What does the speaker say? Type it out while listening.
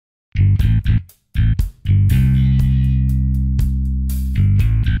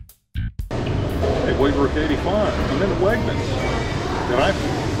Route 85. I'm in Wegmans. Did I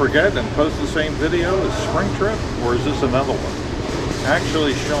forget and post the same video as Spring Trip, or is this another one?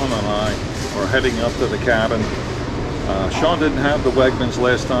 Actually, Shawn and I are heading up to the cabin. Shawn didn't have the Wegmans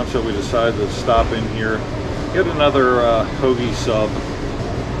last time, so we decided to stop in here, get another Hoagie sub.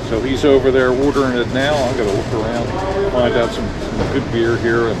 So he's over there ordering it now. I'm going to look around, find out some good beer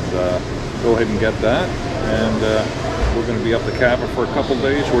here, and go ahead and get that. And we're going to be up the cabin for a couple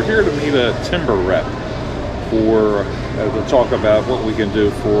days. We're here to meet a timber rep for to talk about what we can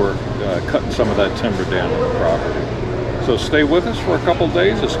do for cutting some of that timber down on the property. So stay with us for a couple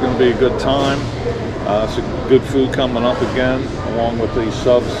days. It's going to be a good time. Some good food coming up again, along with these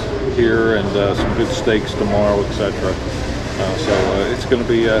subs here, and some good steaks tomorrow, etc. So it's going to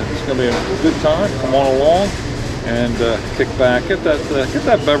be a good time. Come on along and kick back, get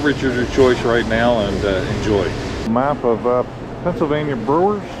that beverage of your choice right now, and enjoy. Map of Pennsylvania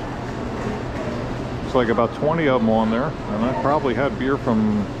brewers. It's like about 20 of them on there, and I probably had beer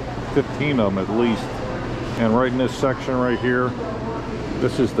from 15 of them at least. And right in this section right here,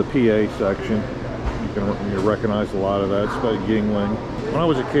 this is the PA section. You recognize a lot of that. It's about Yuengling. When I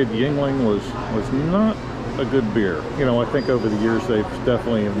was a kid, Yuengling was not a good beer. You know, I think over the years they've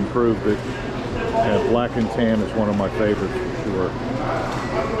definitely improved it. And Black and Tan is one of my favorites for sure.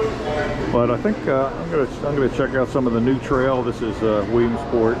 But I think I'm gonna check out some of the new Trail. This is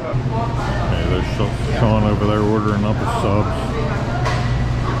Williamsport. Okay, there's Shawn over there ordering up his subs.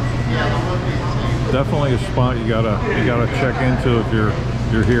 Definitely a spot you gotta check into if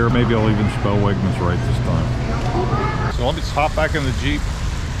you're here. Maybe I'll even spell Wegmans right this time. So let me just hop back in the Jeep.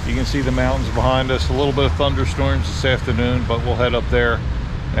 You can see the mountains behind us. A little bit of thunderstorms this afternoon, but we'll head up there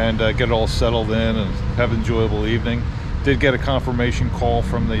and get it all settled in and have an enjoyable evening. Did get a confirmation call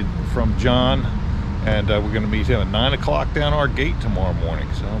from John, and we're going to meet him at 9 o'clock down our gate tomorrow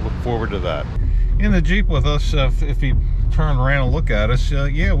morning. So I look forward to that. In the Jeep with us, if you turn around and look at us,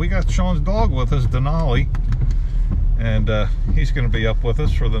 yeah, we got Shawn's dog with us, Denali. And he's going to be up with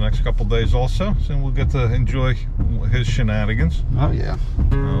us for the next couple days also, so we'll get to enjoy his shenanigans. Oh yeah.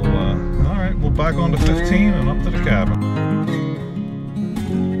 So, all right, we'll back on to 15 and up to the cabin.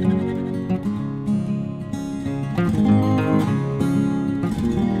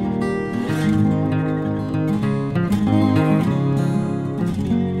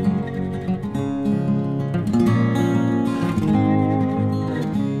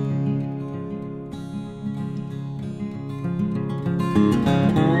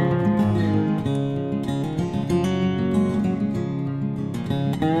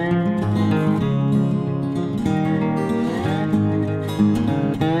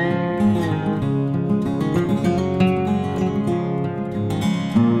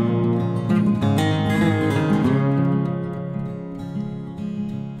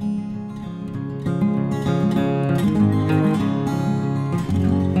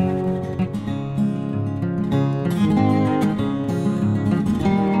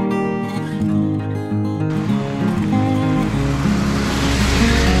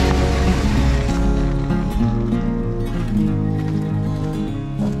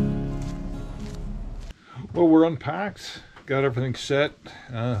 Well, we're unpacked, got everything set.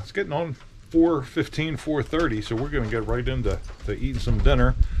 It's getting on 4:15, 4:30, so we're going to get right into eating some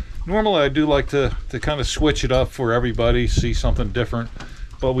dinner. Normally I do like to kind of switch it up for everybody, see something different,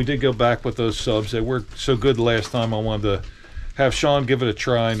 but we did go back with those subs. They worked so good last time. I wanted to have Shawn give it a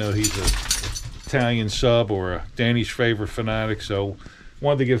try. I know he's an Italian sub or a Danny's favorite fanatic, so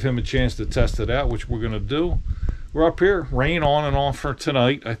wanted to give him a chance to test it out, which we're going to do. We're up here, rain on and off for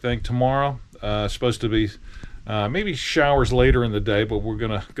tonight. I think tomorrow supposed to be maybe showers later in the day, but we're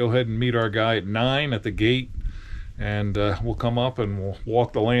gonna go ahead and meet our guy at 9 at the gate, and we'll come up and we'll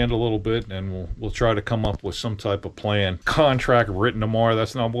walk the land a little bit, and we'll try to come up with some type of plan. Contract written tomorrow.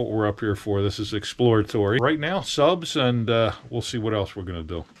 That's not what we're up here for. This is exploratory right now. Subs, and we'll see what else we're gonna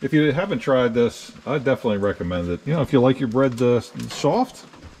do. If you haven't tried this, I definitely recommend it. You know, if you like your bread soft,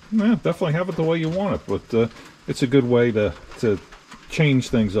 yeah, definitely have it the way you want it, but it's a good way to change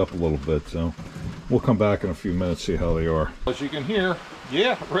things up a little bit. So we'll come back in a few minutes, see how they are. As you can hear,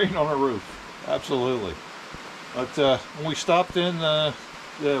 yeah, rain on the roof, absolutely. But when we stopped in the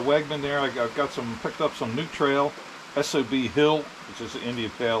Wegman there, I picked up some New Trail SOB Hill, which is an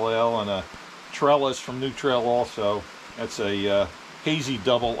Indian Pale Ale, and a Trellis from New Trail also. That's a hazy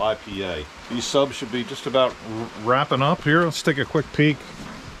double IPA. These subs should be just about wrapping up here. Let's take a quick peek.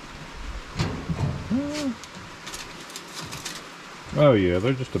 Oh yeah,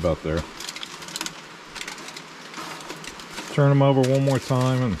 they're just about there. Turn them over one more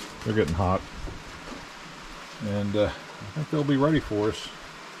time and they're getting hot. And I think they'll be ready for us.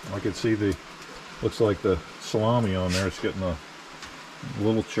 I can see the Looks like the salami on there is getting a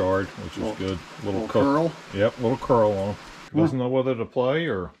little charred, which is good. Little curl. Yep, little curl on him. Doesn't know whether to play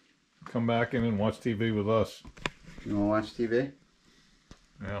or come back in and watch TV with us. You want to watch TV?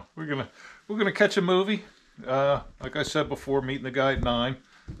 Yeah, we're gonna catch a movie. Like I said before, meeting the guy at 9.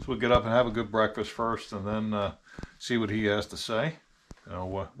 So we'll get up and have a good breakfast first, and then see what he has to say.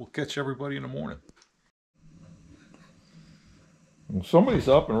 We'll catch everybody in the morning. Well, somebody's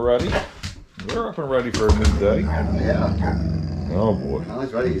up and ready. They're up and ready for a new day. Yeah. Oh boy. Oh,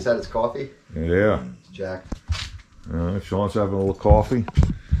 he's ready. He said it's coffee. Yeah. It's Jack. Shawn's having a little coffee.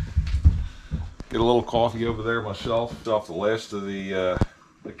 Get a little coffee over there myself. Off the last of the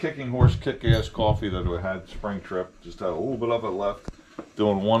Kicking Horse kick-ass coffee that we had spring trip. Just had a little bit of it left.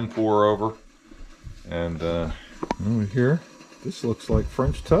 Doing one pour over. And over here, this looks like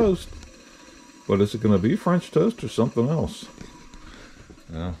French toast. But is it going to be French toast or something else?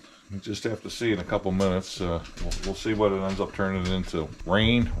 We just have to see in a couple minutes. We'll see what it ends up turning into.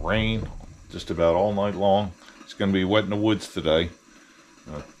 Rain, just about all night long. It's going to be wet in the woods today.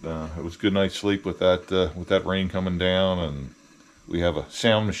 It was a good night's sleep with that rain coming down, and we have a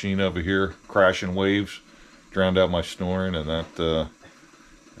sound machine over here crashing waves, drowned out my snoring, and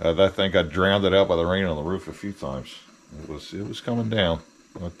that thing got drowned out by the rain on the roof a few times. It was coming down,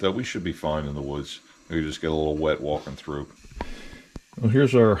 but we should be fine in the woods. We just get a little wet walking through. Well,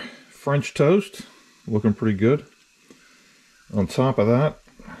 here's our French toast, looking pretty good. On top of that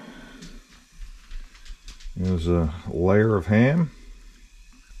is a layer of ham,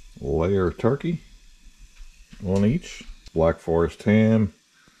 a layer of turkey on each, Black Forest ham,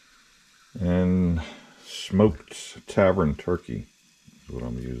 and smoked tavern turkey is what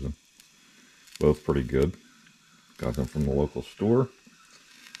I'm using. Both pretty good. Got them from the local store.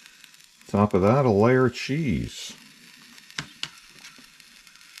 Top of that, a layer of cheese.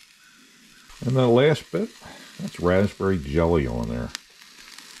 And that last bit, that's raspberry jelly on there.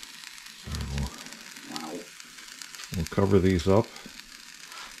 So we'll cover these up.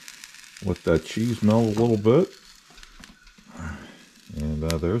 Let that cheese melt a little bit. And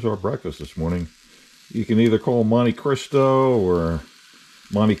there's our breakfast this morning. You can either call Monte Cristo or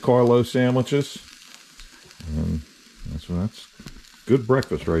Monte Carlo sandwiches. And that's good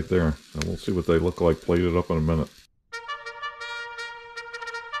breakfast right there. And we'll see what they look like plated up in a minute.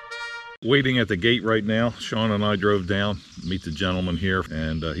 Waiting at the gate right now. Shawn and I drove down, meet the gentleman here,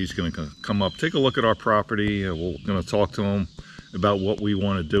 and he's going to come up, take a look at our property. We're going to talk to him about what we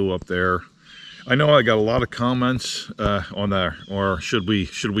want to do up there. I know I got a lot of comments on that, or should we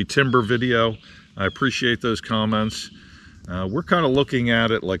timber video. I appreciate those comments. We're kind of looking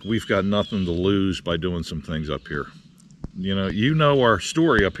at it like we've got nothing to lose by doing some things up here. You know our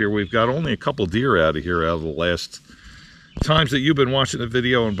story up here. We've got only a couple deer out of here out of the last times that you've been watching the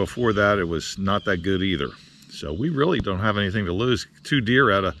video, and before that it was not that good either. So we really don't have anything to lose. 2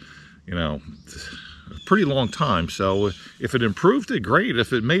 deer out of a pretty long time. So if it improved it, great.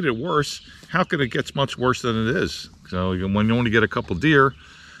 If it made it worse, how could it get much worse than it is? So when you only get a couple deer,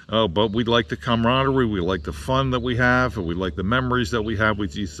 but we like the camaraderie, we like the fun that we have, and we like the memories that we have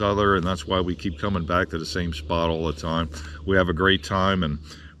with each other, and that's why we keep coming back to the same spot all the time. We have a great time, and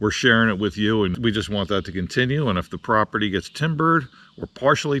we're sharing it with you, and we just want that to continue. And if the property gets timbered or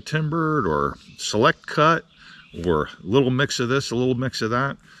partially timbered or select cut or a little mix of this, a little mix of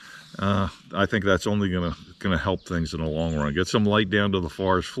that, I think that's only gonna help things in the long run. Get some light down to the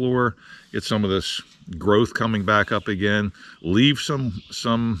forest floor, get some of this growth coming back up again, leave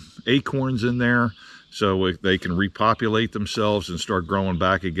some acorns in there so they can repopulate themselves and start growing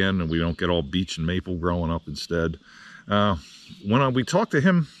back again, and we don't get all beech and maple growing up instead. When we talked to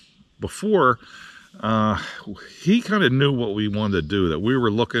him before, he kind of knew what we wanted to do, that we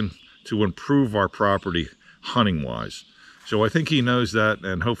were looking to improve our property hunting wise. So I think he knows that,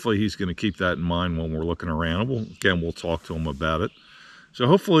 and hopefully he's going to keep that in mind when we're looking around. We'll talk to him about it. So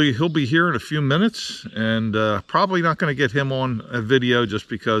hopefully he'll be here in a few minutes, and probably not going to get him on a video just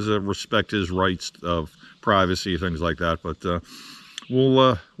because of respect his rights of privacy, things like that. But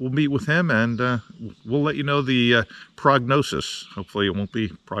we'll meet with him, and we'll let you know the prognosis. Hopefully it won't be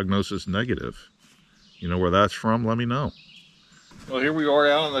prognosis negative. You know where that's from, let me know. Well, here we are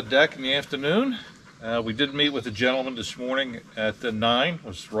out on the deck in the afternoon. We did meet with a gentleman this morning at 9. It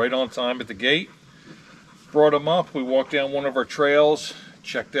was right on time at the gate. Brought him up. We walked down one of our trails,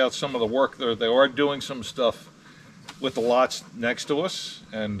 checked out some of the work there. They are doing some stuff with the lots next to us,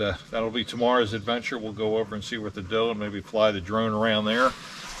 and that'll be tomorrow's adventure. We'll go over and see what they're doing, maybe fly the drone around there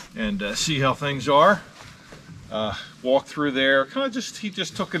and see how things are. Walk through there. He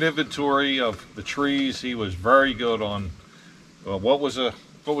just took an inventory of the trees. He was very good on what was a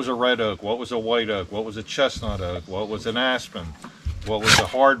What was a red oak? What was a white oak? What was a chestnut oak? What was an aspen? What was a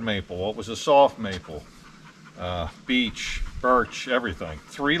hard maple? What was a soft maple? Beech, birch, everything.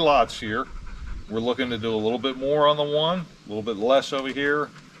 3 lots here. We're looking to do a little bit more on the one, a little bit less over here,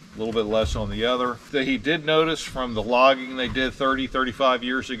 a little bit less on the other. He did notice from the logging they did 30, 35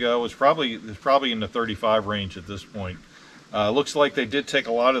 years ago, it's probably in the 35 range at this point. Looks like they did take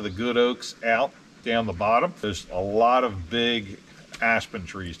a lot of the good oaks out down the bottom. There's a lot of big aspen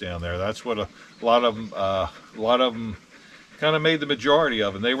trees down there. That's what a lot of them kind of made the majority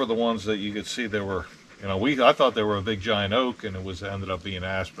of, and they were the ones that you could see they were, you know, I thought they were a big giant oak, and it ended up being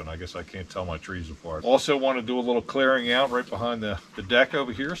aspen. I guess I can't tell my trees apart. Also want to do a little clearing out right behind the deck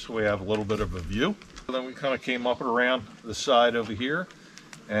over here, so we have a little bit of a view. And then we kind of came up and around the side over here,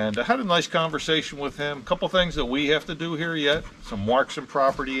 and I had a nice conversation with him. A couple things that we have to do here yet. Mark some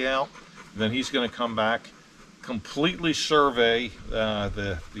property out. Then he's going to come back, completely survey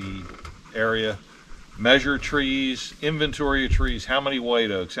the area, measure trees, inventory of trees, how many white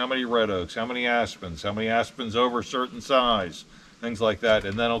oaks, how many red oaks, how many aspens over a certain size, things like that.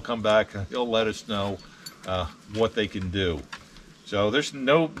 And then he'll come back and he'll let us know what they can do. So there's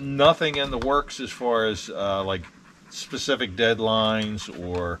nothing in the works as far as like specific deadlines,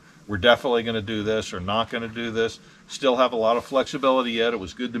 or we're definitely going to do this or not going to do this. Still have a lot of flexibility yet. It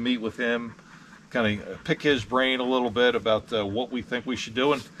was good to meet with him, kind of pick his brain a little bit about what we think we should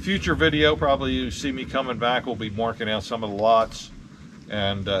do. In future video, probably you see me coming back, we'll be marking out some of the lots,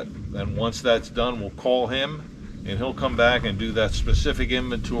 and once that's done, we'll call him and he'll come back and do that specific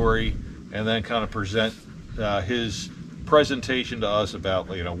inventory, and then kind of present his presentation to us about,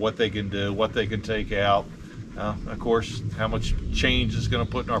 you know, what they can do, what they can take out, of course, how much change is going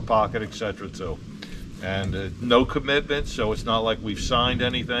to put in our pocket, etc. too. And no commitment, so it's not like we've signed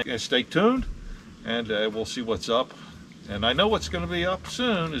anything. Stay tuned, and we'll see what's up. And I know what's going to be up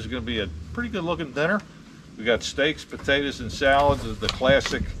soon is going to be a pretty good looking dinner. We got steaks, potatoes, and salads. The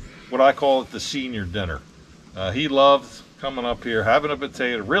classic, what I call it, the senior dinner. He loved coming up here, having a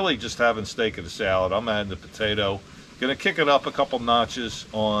potato, really just having steak and a salad. I'm adding the potato. Going to kick it up a couple notches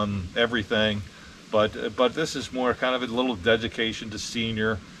on everything, but this is more kind of a little dedication to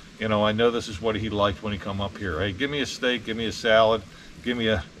senior. You know, I know this is what he liked when he come up here. Hey, give me a steak, give me a salad, give me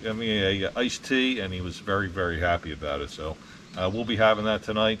a iced tea, and he was very, very happy about it. So we'll be having that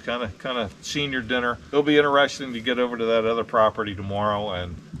tonight, kind of senior dinner. It'll be interesting to get over to that other property tomorrow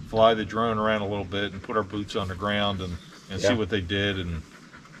and fly the drone around a little bit and put our boots on the ground and see what they did, and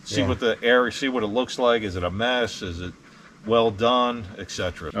see what the area, see what it looks like. Is it a mess? Is it well done,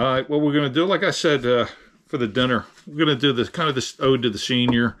 etc. All right, what we're going to do, like I said, for the dinner, we're going to do this kind of this ode to the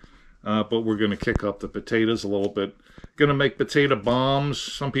senior. But we're going to kick up the potatoes a little bit. Going to make potato bombs.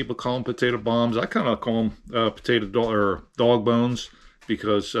 Some people call them potato bombs. I kind of call them dog bones,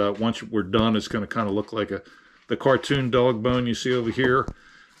 because once we're done, it's going to kind of look like the cartoon dog bone you see over here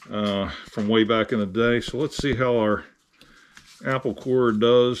from way back in the day. So let's see how our apple core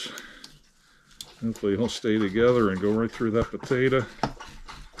does. Hopefully he'll stay together and go right through that potato.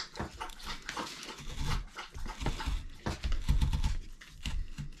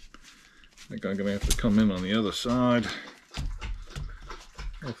 I think I'm going to have to come in on the other side.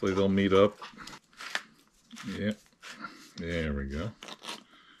 Hopefully they'll meet up. Yeah, there we go.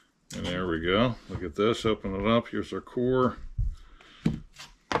 And there we go. Look at this, open it up. Here's our core.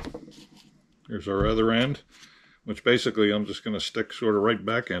 Here's our other end, which basically I'm just going to stick sort of right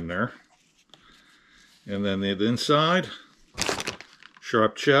back in there. And then the inside,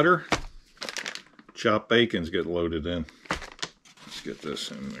 sharp cheddar, chopped bacons get loaded in. Let's get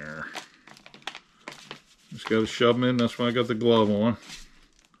this in there. Just got to shove them in. That's why I got the glove on.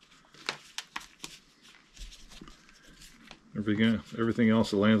 Everything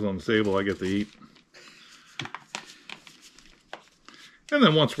else that lands on the table, I get to eat. And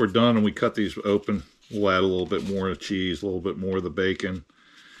then once we're done and we cut these open, we'll add a little bit more of cheese, a little bit more of the bacon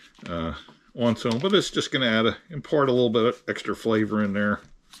onto them. But it's just going to impart a little bit of extra flavor in there.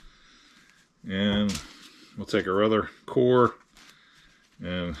 And we'll take our other core,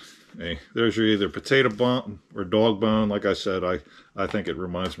 and hey, there's your either potato bone or dog bone. Like I said, I think it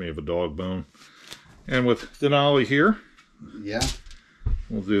reminds me of a dog bone. And with Denali here, yeah,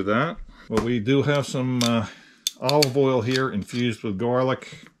 we'll do that. Well, we do have some olive oil here infused with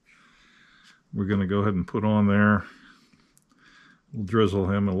garlic. We're going to go ahead and put on there. We'll drizzle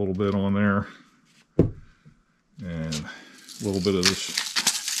him a little bit on there. And a little bit of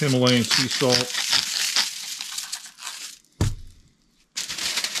this Himalayan sea salt.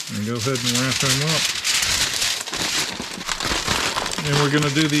 And go ahead and wrap him up. And we're going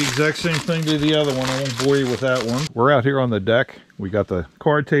to do the exact same thing to the other one. I won't bore you with that one. We're out here on the deck. We got the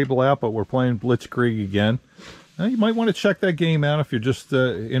card table out, but we're playing Blitzkrieg again. Now, you might want to check that game out if you're just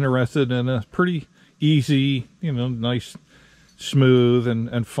interested in a pretty easy, you know, nice, smooth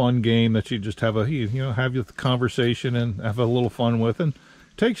and fun game that you just have a, you know, have your conversation and have a little fun with. And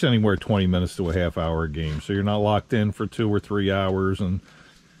it takes anywhere 20 minutes to a half hour game, so you're not locked in for 2 or 3 hours, and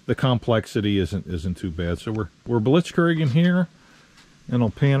the complexity isn't too bad. So we're Blitzkrieging here. And I'll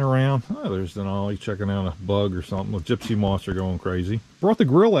pan around. Oh, there's Denali checking out a bug or something. The gypsy moths are going crazy. Brought the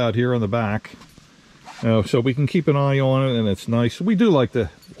grill out here on the back, so we can keep an eye on it, and it's nice. We do like the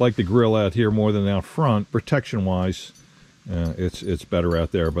grill out here more than out front, protection-wise. It's better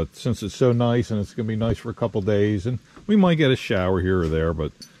out there. But since it's so nice, and it's going to be nice for a couple days, and we might get a shower here or there,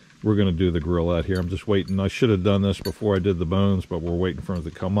 but we're going to do the grill out here. I'm just waiting. I should have done this before I did the bones, but we're waiting for it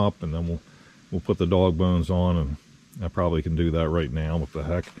to come up, and then we'll put the dog bones on, and I probably can do that right now. What the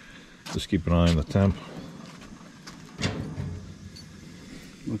heck? Just keep an eye on the temp.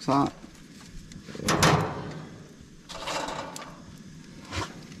 Looks hot.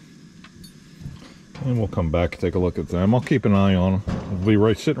 And we'll come back and take a look at them. I'll keep an eye on them. We'll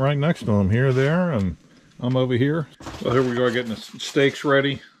be sitting right next to them here, there, and I'm over here. So here we are getting the steaks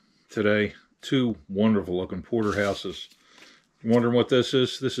ready today. 2 wonderful looking porterhouses. You wondering what this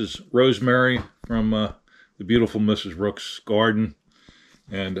is? This is rosemary from the beautiful Mrs. Rook's garden,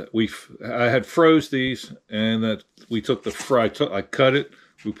 and I had froze these, and that we took the fry. I cut it,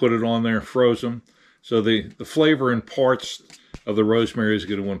 we put it on there, froze them, so the flavor and parts of the rosemary is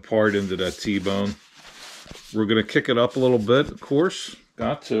going to impart into that T-bone. We're going to kick it up a little bit, of course,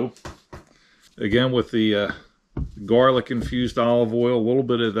 got to. Again with the garlic infused olive oil, a little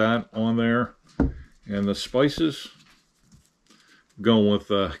bit of that on there, and the spices. Going with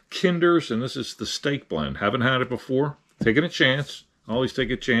Kinder's, and this is the steak blend. Haven't had it before. Taking a chance. Always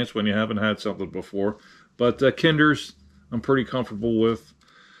take a chance when you haven't had something before. But Kinder's, I'm pretty comfortable with.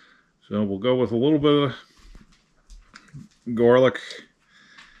 So we'll go with a little bit of garlic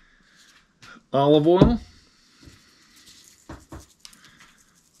olive oil.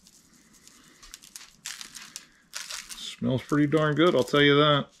 Smells pretty darn good, I'll tell you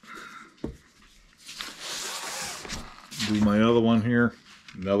that. Do my other one here.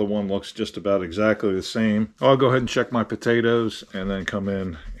 Another one looks just about exactly the same. I'll go ahead and check my potatoes and then come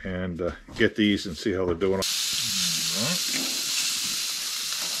in and get these and see how they're doing. All right.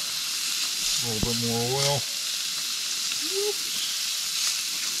 A little bit more oil. Whoops.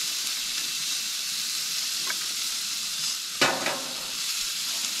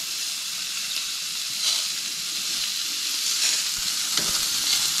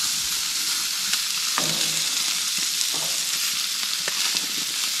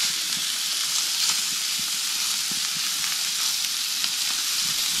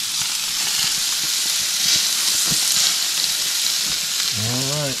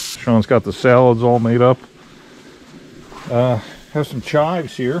 Shawn's got the salads all made up. Have some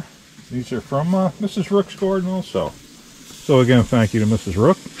chives here. These are from Mrs. Rook's garden also. So again, thank you to Mrs.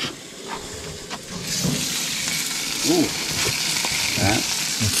 Rook. Ooh, that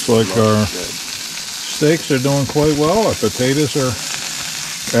looks like our steaks are doing quite well. Our potatoes are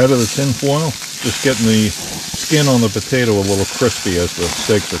out of the tin foil. Just getting the skin on the potato a little crispy as the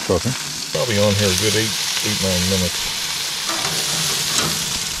steaks are cooking. Probably on here a good 8-9 minutes.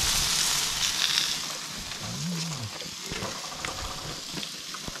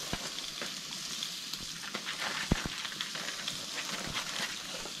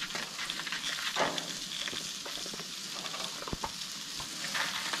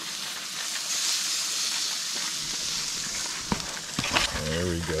 There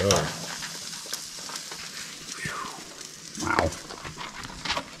we go. Wow.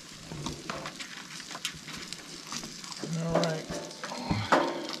 All right.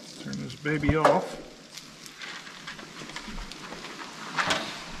 Turn this baby off.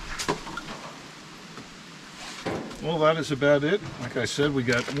 Well, that is about it. Like I said, we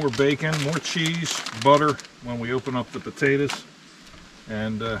got more bacon, more cheese, butter when we open up the potatoes,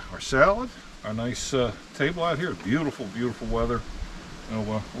 and our salad, our nice table out here. Beautiful, beautiful weather. So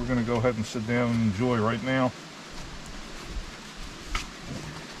we're going to go ahead and sit down and enjoy right now.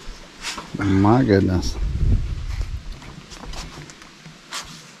 My goodness.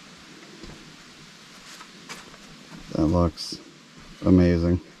 That looks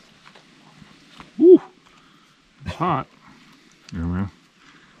amazing. Woo! It's hot.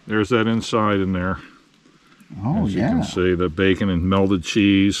 There's that inside in there. Oh, as yeah. You can see the bacon and melted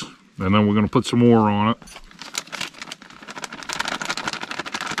cheese. And then we're going to put some more on it.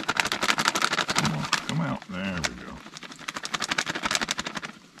 Come out. There we go.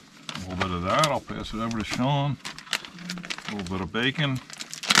 little bit of that. I'll pass it over to Shawn. A little bit of bacon.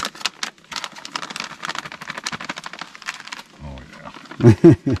 Oh yeah.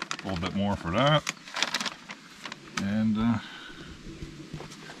 A little bit more for that. And a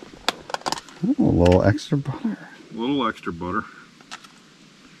little extra butter. A little extra butter.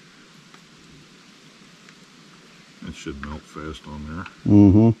 It should melt fast on there.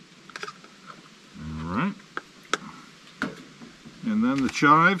 Mm-hmm. All right. And then the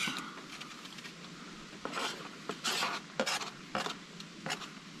chives.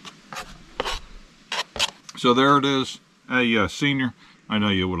 So there it is. Hey, Senior, I know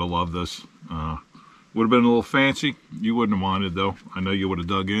you would have loved this. Would have been a little fancy. You wouldn't have minded, though. I know you would have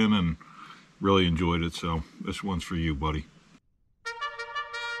dug in and really enjoyed it. So this one's for you, buddy.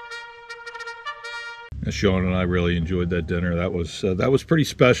 Shawn and I really enjoyed that dinner. That was pretty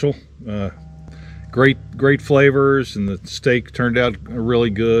special. Great flavors, and the steak turned out really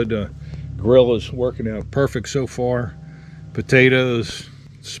good. Grill is working out perfect so far. Potatoes,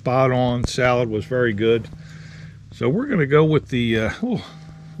 spot on. Salad was very good. So we're going to go with the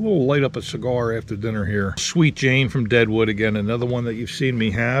we'll light up a cigar after dinner here. Sweet Jane from Deadwood, again, another one that you've seen me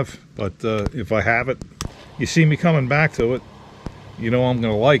have. But if I have it, you see me coming back to it, you know I'm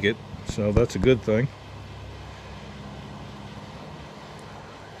going to like it. So that's a good thing.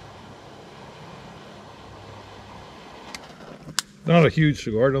 Not a huge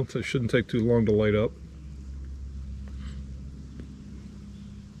cigar. Shouldn't take too long to light up.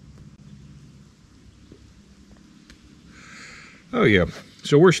 Oh yeah.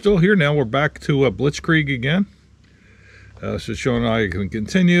 So we're still here now. We're back to Blitzkrieg again. So Shawn and I can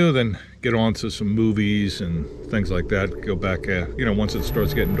continue, then get on to some movies and things like that. Go back, you know, once it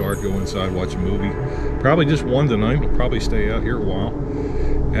starts getting dark, go inside, watch a movie. Probably just one tonight. We'll probably stay out here a while.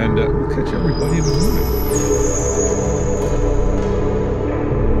 And we'll catch everybody in the morning.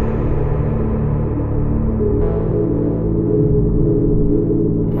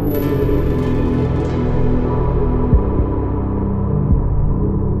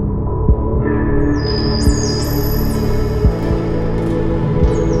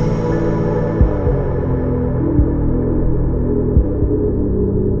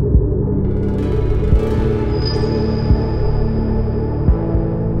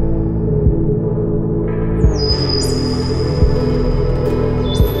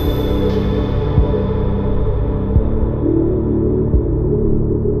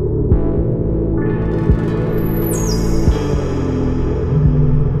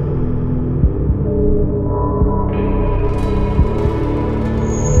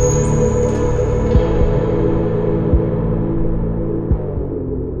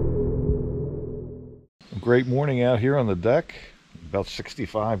 Great morning out here on the deck. About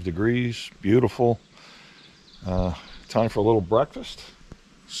 65 degrees, beautiful. Time for a little breakfast.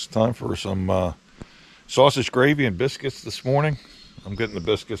 It's time for some sausage gravy and biscuits this morning. I'm getting the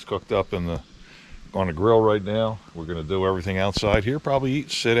biscuits cooked up on the grill right now. We're going to do everything outside here. Probably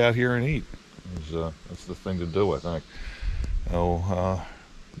sit out here and eat. That's the thing to do, I think. Oh,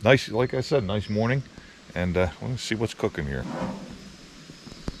 nice, like I said, nice morning. And let's see what's cooking here.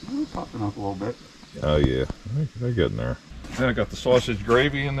 I'm popping up a little bit. Oh yeah, they're getting there. Then I got the sausage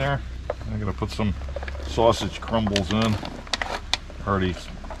gravy in there. I'm gonna put some sausage crumbles in. Already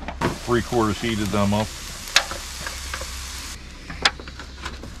 3/4 heated them up.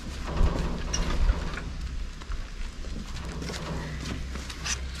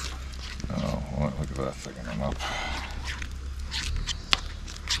 Oh, look at that thickening them up.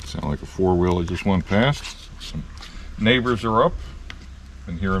 Sound like a 4-wheel that just went past. Some neighbors are up.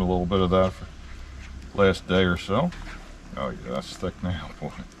 Been hearing a little bit of that for last day or so. Oh yeah, that's thick now,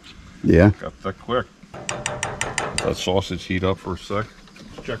 boy. Yeah. Got thick quick. Let that sausage heat up for a sec.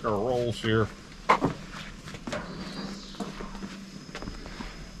 Let's check our rolls here.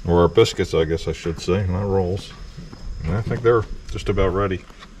 Or our biscuits, I guess I should say, not rolls. And I think they're just about ready.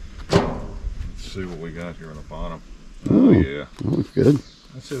 Let's see what we got here on the bottom. Oh yeah. That looks good.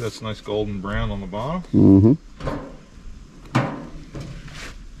 I'd say that's nice golden brown on the bottom. Mm-hmm.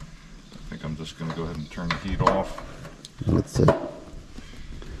 I'm just going to go ahead and turn the heat off. That's it.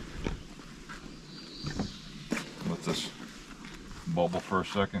 Let this bubble for a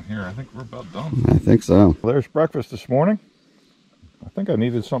second here. I think we're about done. I think so. Well, there's breakfast this morning. I think I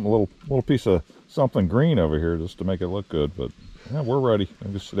needed something, a little piece of something green over here just to make it look good, but yeah, we're ready.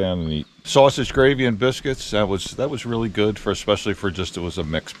 I'm just sit down and eat. Sausage gravy and biscuits. That was really good especially for just, it was a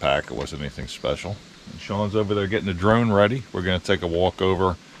mixed pack. It wasn't anything special. And Shawn's over there getting the drone ready. We're going to take a walk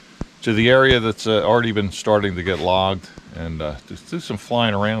over to the area that's already been starting to get logged and just do some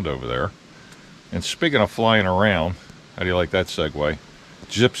flying around over there. And speaking of flying around, how do you like that segue?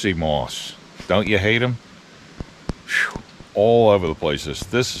 gypsy moths. Don't you hate them? Whew. All over the place. This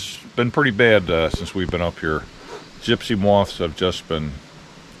has been pretty bad since we've been up here. Gypsy moths have just been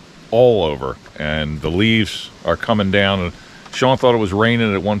all over, and the leaves are coming down. Shawn thought it was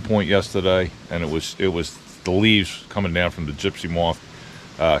raining at one point yesterday, and it was the leaves coming down from the gypsy moth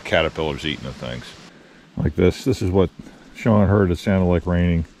caterpillars eating the things. Like this. This is what Shawn heard. It sounded like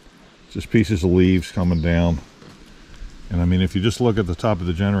raining. Just pieces of leaves coming down. And I mean, if you just look at the top of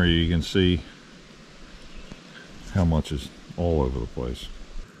the generator, you can see how much is all over the place.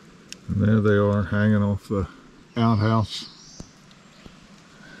 And there they are, hanging off the outhouse.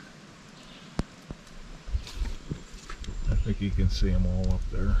 I think you can see them all up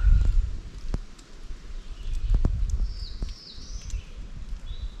there.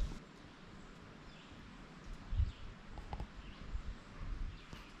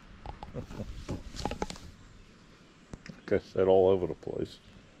 Like I said, all over the place.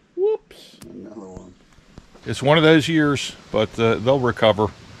 Whoops. Another one. It's one of those years, but they'll recover.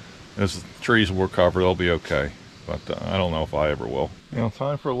 As the trees will recover, they'll be okay. But I don't know if I ever will. You know,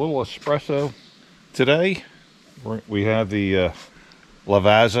 time for a little espresso. Today, we have the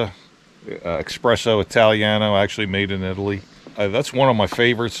Lavazza Espresso Italiano, actually made in Italy. That's one of my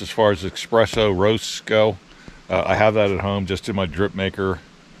favorites as far as espresso roasts go. I have that at home just in my drip maker.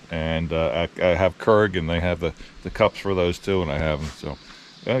 And I have Keurig, and they have the cups for those too, and I have them. So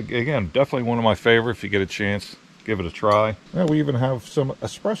again, definitely one of my favorites. If you get a chance, give it a try. Yeah, we even have some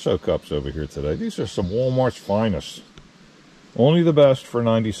espresso cups over here today. These are some Walmart's finest. Only the best for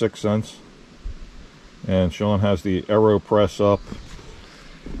 96 cents. And Shawn has the AeroPress up,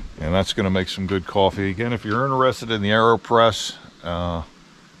 and that's going to make some good coffee. Again, if you're interested in the AeroPress,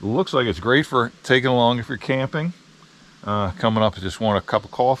 it looks like it's great for taking along if you're camping. Coming up, you just want a cup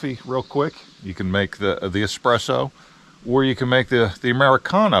of coffee real quick. You can make the espresso, or you can make the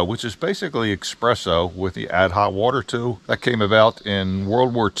Americano, which is basically espresso with the add hot water to. That came about in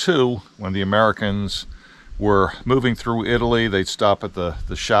World War II when the Americans were moving through Italy. They'd stop at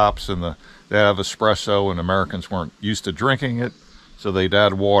the shops, and they'd have espresso, and Americans weren't used to drinking it, so they'd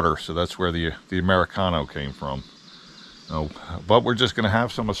add water. So that's where the Americano came from. But we're just going to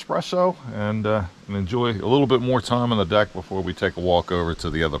have some espresso and enjoy a little bit more time on the deck before we take a walk over to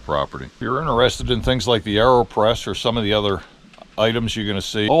the other property. If you're interested in things like the AeroPress or some of the other items you're going to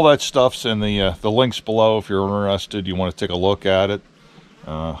see, all that stuff's in the links below. If you're interested, you want to take a look at it.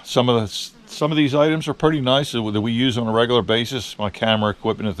 Some of these items are pretty nice that we use on a regular basis. My camera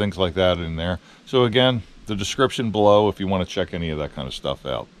equipment and things like that in there. So again, the description below if you want to check any of that kind of stuff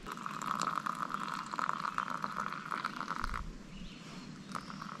out.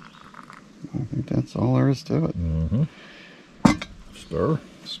 I think that's all there is to it. Mm-hmm. Stir.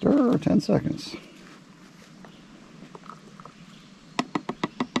 Stir 10 seconds.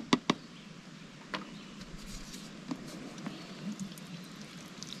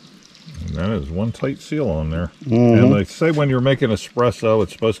 And that is one tight seal on there. Mm-hmm. And they say when you're making espresso,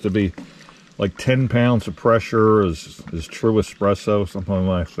 it's supposed to be like 10 pounds of pressure is true espresso, something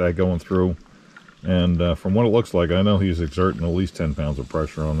like that going through. And from what it looks like, I know he's exerting at least 10 pounds of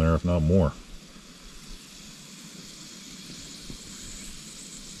pressure on there, if not more.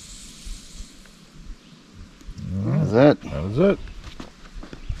 That is it. That is it.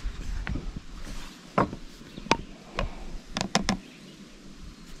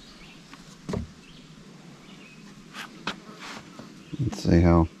 Let's see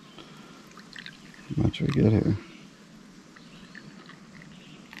how much we get here.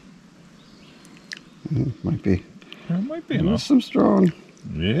 Might be. It might be enough. Some strong.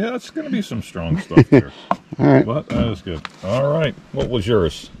 Yeah, it's going to be some strong stuff here. All right. But that is good. All right. What was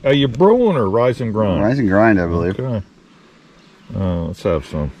yours? Are you brewing or rise and grind? Rise and grind, I believe. Okay. Let's have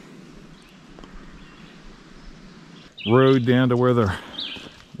some. Road down to where they're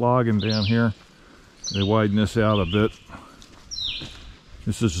logging down here. They widen this out a bit.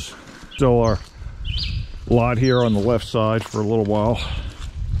 This is still our lot here on the left side for a little while.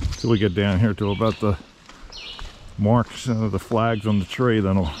 Till we get down here to about the marks, the flags on the tree,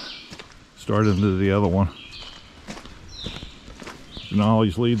 then we'll start into the other one.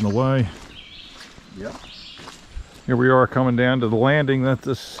 Denali's leading the way. Yep. Here we are coming down to the landing that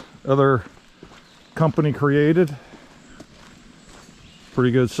this other company created.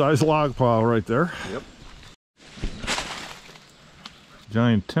 Pretty good sized log pile right there. Yep.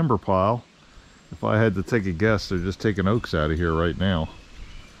 Giant timber pile. If I had to take a guess, they're just taking oaks out of here right now.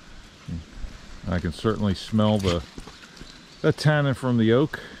 I can certainly smell the tannin from the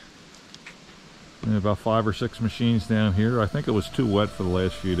oak. And about 5 or 6 machines down here. I think it was too wet for the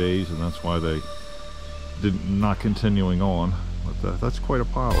last few days, and that's why they not continuing on. But that's quite a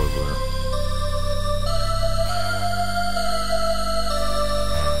pile over there.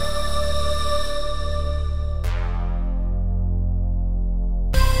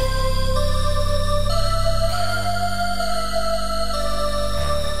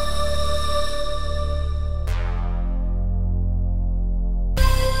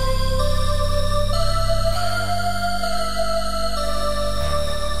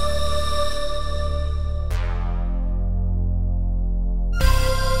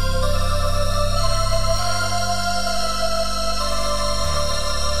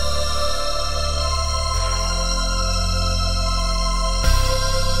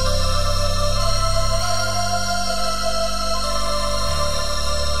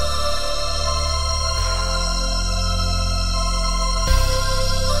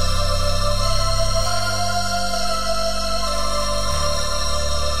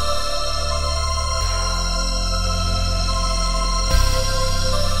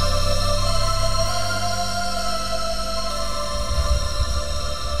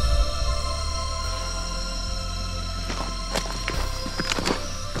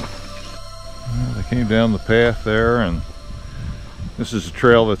 Came down the path there, and this is a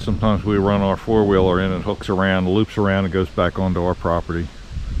trail that sometimes we run our four-wheeler in. It hooks around, loops around, and goes back onto our property.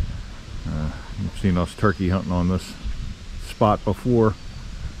 You've seen us turkey hunting on this spot before.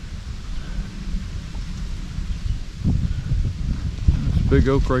 There's a big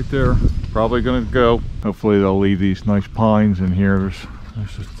oak right there. Probably going to go. Hopefully they'll leave these nice pines in here.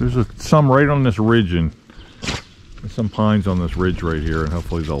 There's some right on this ridge, and there's some pines on this ridge right here, and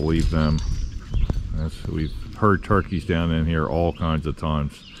hopefully they'll leave them. We've heard turkeys down in here all kinds of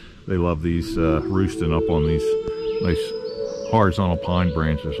times. They love these roosting up on these nice horizontal pine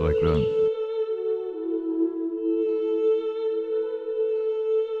branches like that.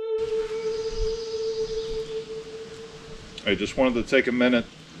 I just wanted to take a minute.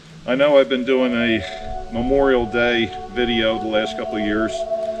 I know I've been doing a Memorial Day video the last couple of years.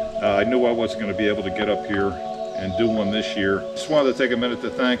 I knew I wasn't going to be able to get up here and do one this year. Just wanted to take a minute to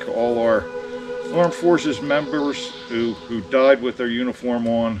thank all our Armed Forces members who died with their uniform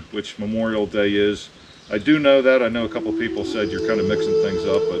on, which Memorial Day is. I do know that. I know a couple people said you're kind of mixing things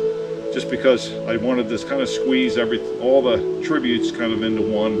up, but just because I wanted to kind of squeeze all the tributes kind of into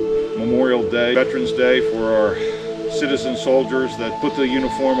one. Memorial Day, Veterans Day for our citizen soldiers that put the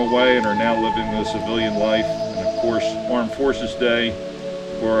uniform away and are now living the civilian life. And of course, Armed Forces Day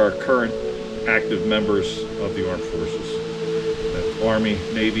for our current active members of the Armed Forces. Army,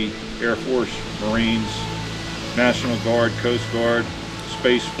 Navy, Air Force, Marines, National Guard, Coast Guard,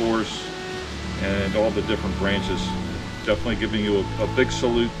 Space Force, and all the different branches. Definitely giving you a big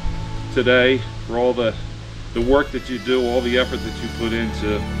salute today for all the work that you do, all the effort that you put in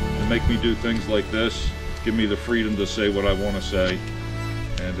to make me do things like this, give me the freedom to say what I want to say.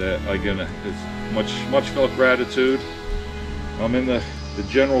 And again, it's much felt gratitude. I'm in the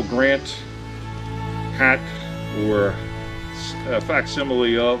General Grant hat, or a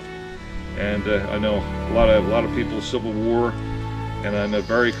facsimile of, and I know a lot of people Civil War, and I know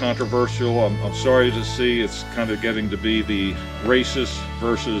very controversial. I'm sorry to see it's kind of getting to be the racist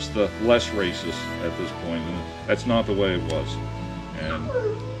versus the less racist at this point, and that's not the way it was. And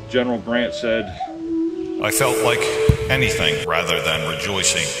General Grant said, I felt like anything rather than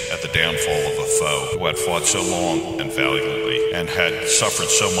rejoicing at the downfall of a foe who had fought so long and valiantly and had suffered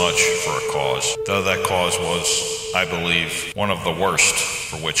so much for a cause, though that cause was, I believe, one of the worst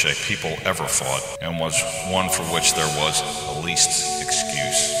for which a people ever fought, and was one for which there was the least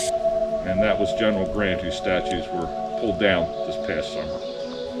excuse. And that was General Grant, whose statues were pulled down this past summer.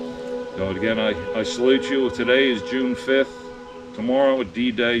 So again, I salute you. Today is June 5th. Tomorrow,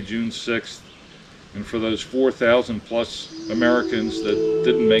 D-Day, June 6th. And for those 4,000 plus Americans that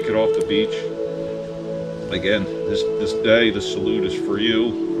didn't make it off the beach, again, this day, the salute is for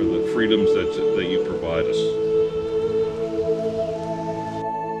you, for the freedoms that you provide us.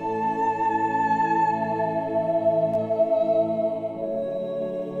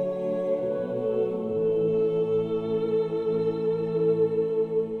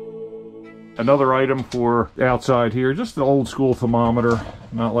 Another item for outside here, just an old school thermometer,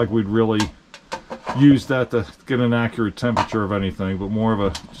 not like we'd really use that to get an accurate temperature of anything, but more of a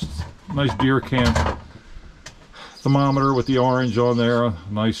just nice deer camp thermometer with the orange on there.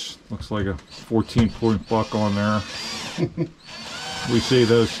 Nice, looks like a 14-point buck on there. We see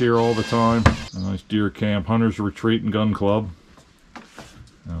those here all the time. A nice deer camp, Hunter's Retreat and Gun Club.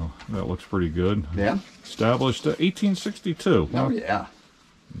 Oh, that looks pretty good. Yeah. Established 1862. Oh yeah,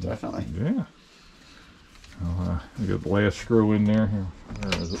 definitely. Yeah. We got the last screw in there. Here,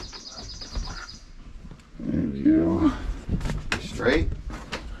 where is it? There you go. right?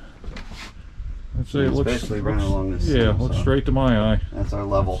 Let's see, it It's looks basically running along this. yeah, seam, looks so straight to my eye. That's our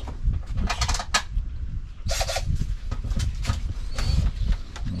level.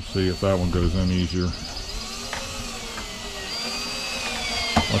 Let's see if that one goes in easier.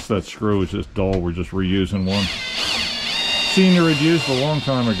 Unless that screw is just dull, we're just reusing one. Senior had used a long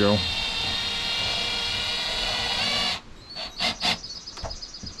time ago.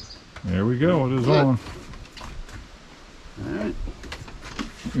 There we go, it is on. Alright.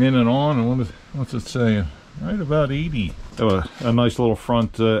 In and on, and what's it saying? Right about 80. A nice little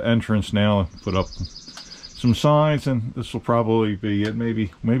front entrance now. Put up some signs, and this will probably be it. Maybe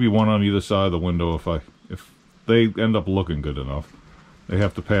one on either side of the window if they end up looking good enough. They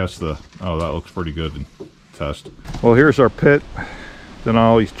have to pass the, oh, that looks pretty good, and test. Well, here's our pit.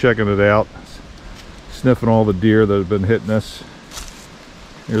 Denali's checking it out, sniffing all the deer that have been hitting us.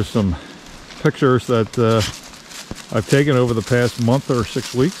 Here's some pictures that I've taken over the past month or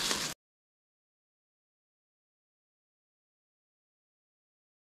 6 weeks.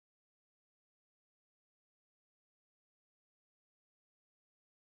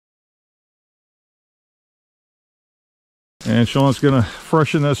 And Shawn's gonna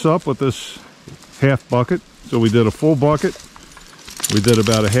freshen this up with this half bucket. So we did a full bucket, we did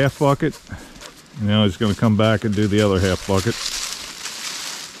about a half bucket, and now he's gonna come back and do the other half bucket.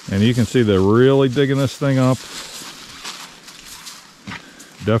 And you can see they're really digging this thing up.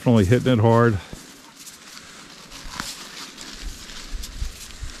 Definitely hitting it hard.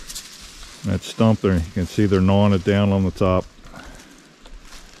 That stump there, you can see they're gnawing it down on the top.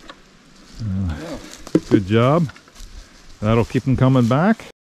 Good job. That'll keep them coming back.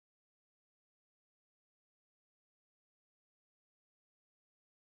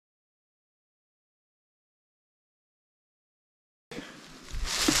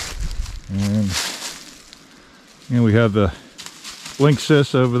 And we have the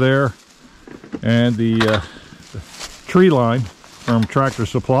Linksys over there, and the tree line from Tractor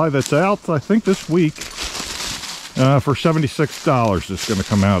Supply that's out, I think, this week for $76. It's going to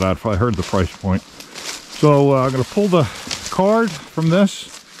come out. I heard the price point. So I'm going to pull the card from this.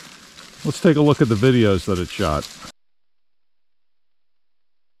 Let's take a look at the videos that it shot.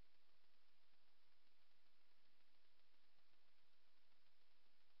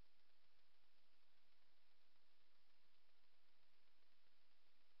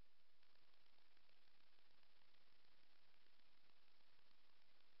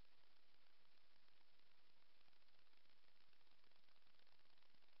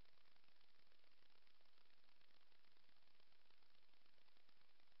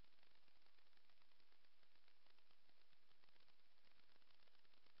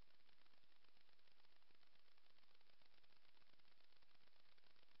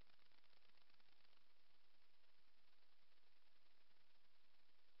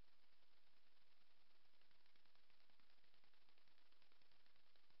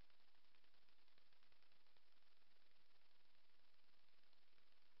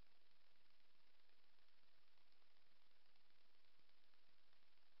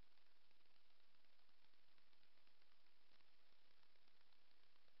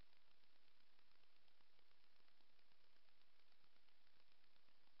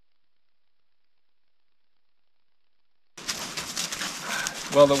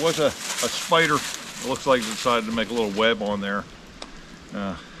 Well, there was a spider. It looks like it decided to make a little web on there.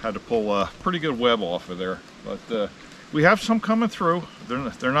 Had to pull a pretty good web off of there. But we have some coming through.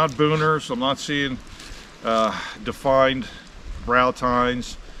 They're not booners. I'm not seeing defined brow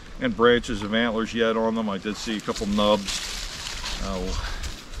tines and branches of antlers yet on them. I did see a couple nubs.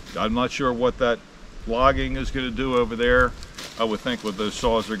 I'm not sure what that logging is going to do over there. I would think with those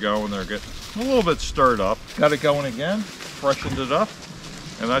saws are going, they're getting a little bit stirred up. Got it going again, freshened it up.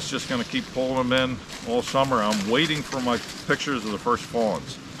 And that's just going to keep pulling them in all summer. I'm waiting for my pictures of the first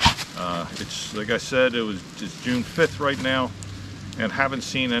fawns. It's like I said, it's June 5th right now, and haven't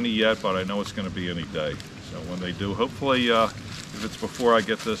seen any yet, but I know it's going to be any day. So when they do, hopefully, if it's before I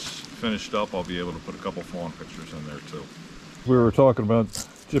get this finished up, I'll be able to put a couple fawn pictures in there too. We were talking about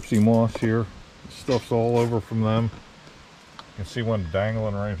gypsy moths here. Stuff's all over from them. You can see one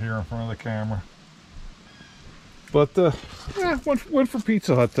dangling right here in front of the camera. But yeah, went for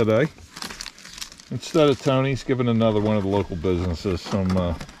Pizza Hut today. Instead of Tony's, giving another one of the local businesses some,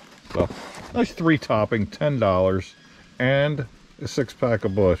 well, nice 3-topping, $10, and a 6-pack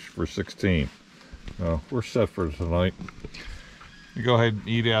of Bush for $16. So we're set for tonight. You go ahead and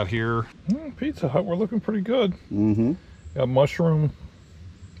eat out here. Pizza Hut, we're looking pretty good. Mm-hmm. Got mushroom,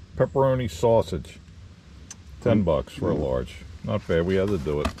 pepperoni, sausage. $10 for a large. Not bad. We had to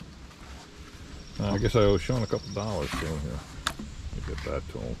do it. I guess I owe Shawn a couple dollars down here. get that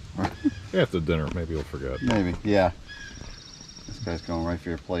to him. After dinner, maybe he'll forget. Maybe, yeah. This guy's going right for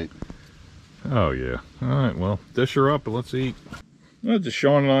your plate. Oh yeah. All right, well, dish her up and let's eat. Well, just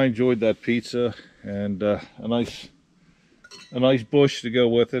Shawn and I enjoyed that pizza, and a nice bush to go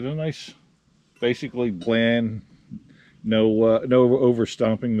with it. A nice, basically bland, no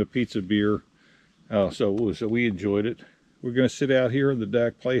overstomping the pizza beer. So we enjoyed it. We're gonna sit out here on the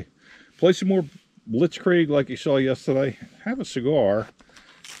deck, play some more Blitzkrieg like you saw yesterday. Have a cigar.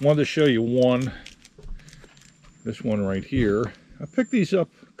 Wanted to show you one. This one right here. I picked these up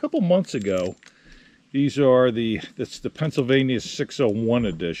a couple months ago. These are that's the Pennsylvania 601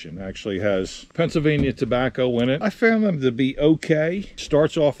 edition. Actually has Pennsylvania tobacco in it. I found them to be okay.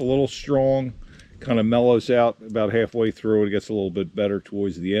 Starts off a little strong, kind of mellows out about halfway through. It gets a little bit better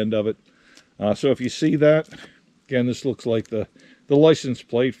towards the end of it. So if you see that, again, this looks like the license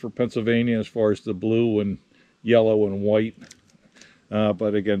plate for Pennsylvania as far as the blue and yellow and white.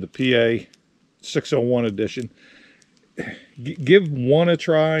 But again, the PA 601 edition. Give one a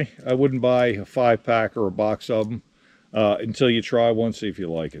try. I wouldn't buy a 5-pack or a box of them until you try one, see if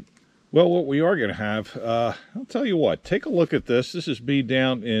you like it. Well, what we are going to have, I'll tell you what, take a look at this. This is me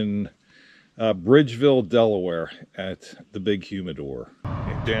down in Bridgeville, Delaware at the Big Humidor.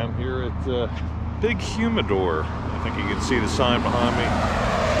 And down here at Big Humidor, I think you can see the sign behind me.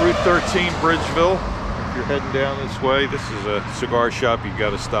 Route 13, Bridgeville. If you're heading down this way, this is a cigar shop you got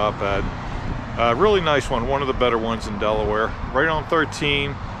to stop at. Really nice one of the better ones in Delaware. Right on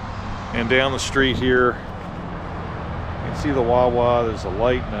 13 and down the street here. You can see the Wawa, there's a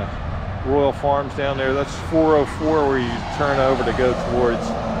light and a Royal Farms down there. That's 404 where you turn over to go towards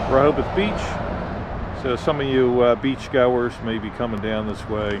Rehoboth Beach. So some of you beach goers may be coming down this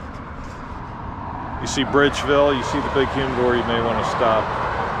way. You see Bridgeville, you see the Big Humidor, you may want to stop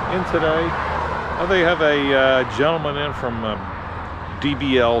in today. They have a gentleman in from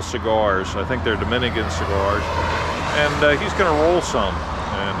DBL cigars. I think they're Dominican cigars, and he's going to roll some,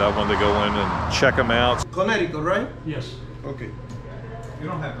 and I wanted to go in and check them out. Connecticut, right? Yes. Okay. You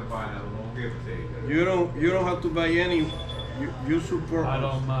don't have to buy that. We'll give it to you. You don't have to buy any. You support. I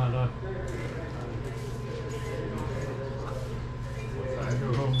don't mind. I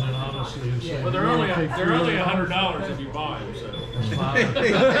go home then honestly and say, Well, they're only $100 if you buy them, so. That's fine.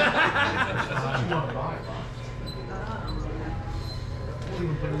 That's fine.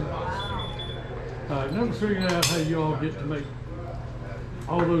 I never figured out how you all get to make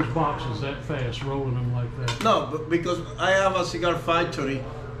all those boxes that fast, rolling them like that. No, but because I have a cigar factory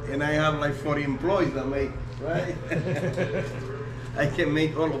and I have like 40 employees that make, right? I can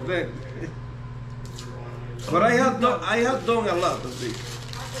make all of them. But I have done a lot of this.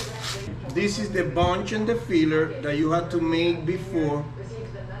 This is the bunch and the filler that you had to make before,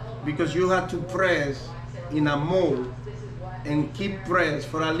 because you had to press in a mold and keep press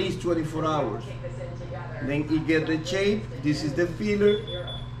for at least 24 hours. Then you get the shape. This is the filler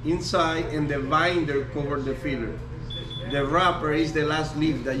inside, and the binder covers the filler. The wrapper is the last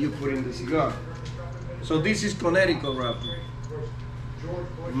leaf that you put in the cigar. So this is Connecticut wrapper.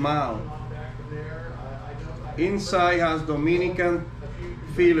 Mild. Inside has Dominican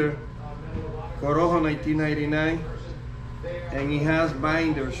filler, Corojo 1999, and it has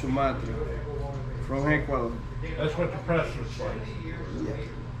binder Sumatra from Ecuador. That's what the press looks like.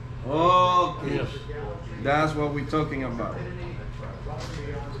 Okay. Yes. That's what we're talking about.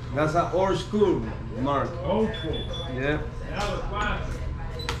 That's an old school mark. Old school. Yeah. Now the plastic.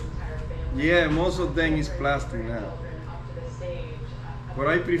 Yeah, most of them is plastic now. But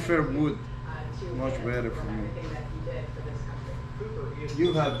I prefer wood. Much better for me.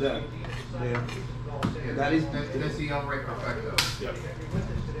 You have that. Yeah. That's the El Rey Perfecto. Yep.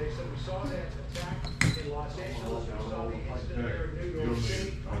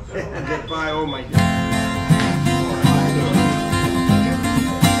 Get by, oh my God.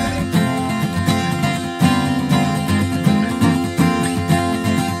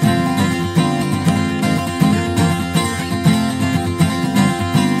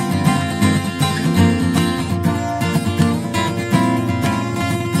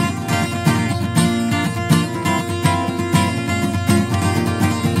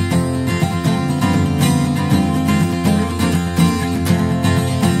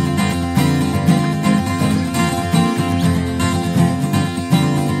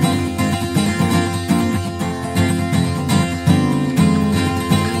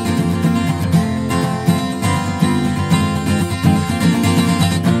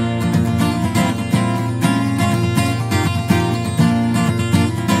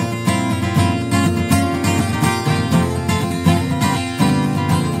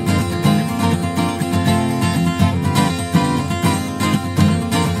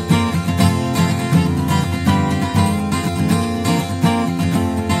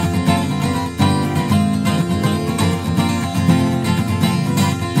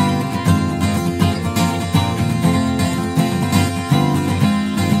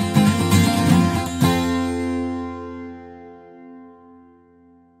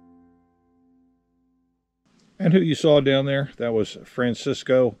 And who you saw down there, that was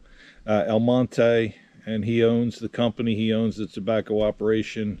Francisco El Monte, and he owns the company. He owns the tobacco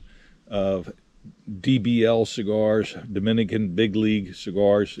operation of DBL cigars, Dominican Big League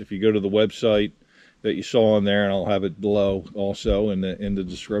cigars. If you go to the website that you saw on there, and I'll have it below also in the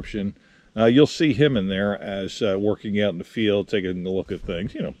description, you'll see him in there as working out in the field, taking a look at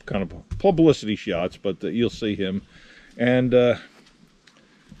things, you know, kind of publicity shots, but you'll see him. And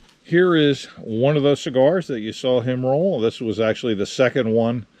here is one of those cigars that you saw him roll. This was actually the second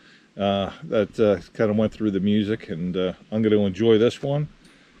one that kind of went through the music, and I'm going to enjoy this one.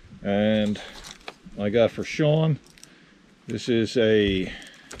 And I got for Shawn, this is a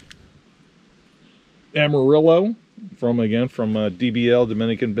Amarillo from DBL,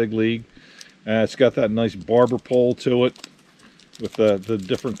 Dominican Big League. It's got that nice barber pole to it with the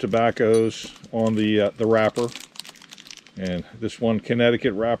different tobaccos on the wrapper. And this one,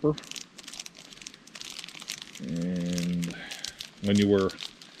 Connecticut wrapper. And when you were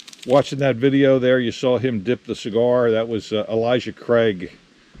watching that video there, you saw him dip the cigar. That was Elijah Craig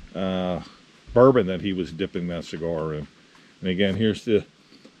bourbon that he was dipping that cigar in. And again, here's the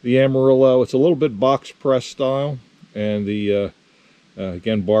Amarillo. It's a little bit box press style, and the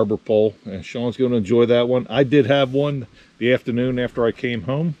again, barber pole. And Shawn's going to enjoy that one. I did have one the afternoon after I came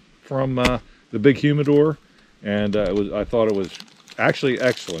home from the big humidor, and I thought it was actually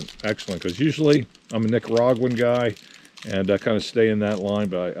excellent, because usually I'm a Nicaraguan guy, and I kind of stay in that line,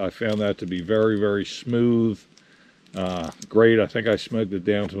 but I found that to be very, very smooth. Great. I think I smoked it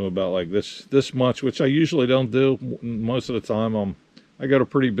down to about like this much, which I usually don't do. Most of the time I got a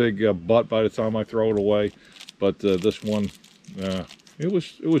pretty big butt by the time I throw it away, but this one, it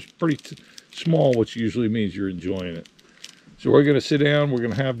was pretty small, which usually means you're enjoying it. So we're going to sit down, we're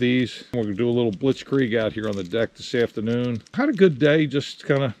going to have these, we're going to do a little blitzkrieg out here on the deck this afternoon. Had a good day, just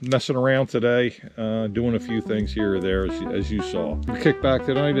kind of messing around today, doing a few things here or there, as you saw. We'll kick back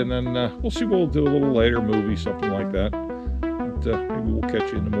tonight, and then we'll see what we'll do a little later, movie, something like that. But maybe we'll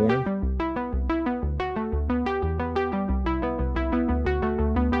catch you in the morning.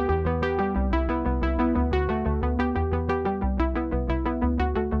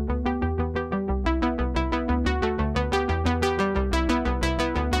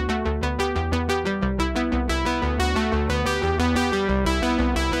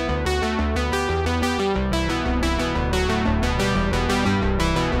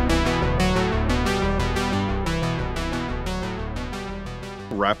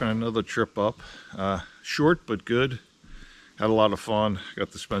 Wrapping another trip up, short but good. Had a lot of fun.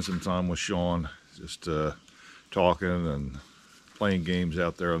 Got to spend some time with Shawn, just talking and playing games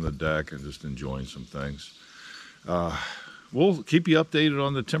out there on the deck and just enjoying some things. We'll keep you updated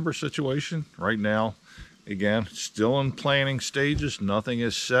on the timber situation. Right now, again, still in planning stages. Nothing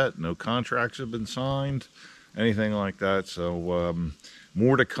is set. No contracts have been signed, anything like that. So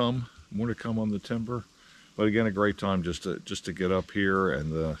more to come on the timber. But again, a great time just to get up here,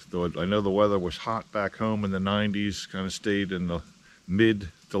 and I know the weather was hot back home in the 90s, kind of stayed in the mid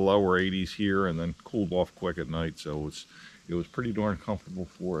to lower 80s here, and then cooled off quick at night. So it was pretty darn comfortable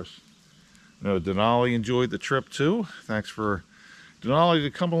for us. I know Denali enjoyed the trip too. Thanks for Denali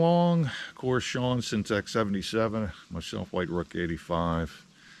to come along. Of course, Shawn, Syntex 77, myself, White Rook 85.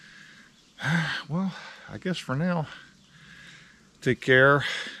 Well, I guess for now, take care,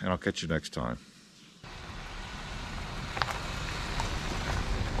 and I'll catch you next time.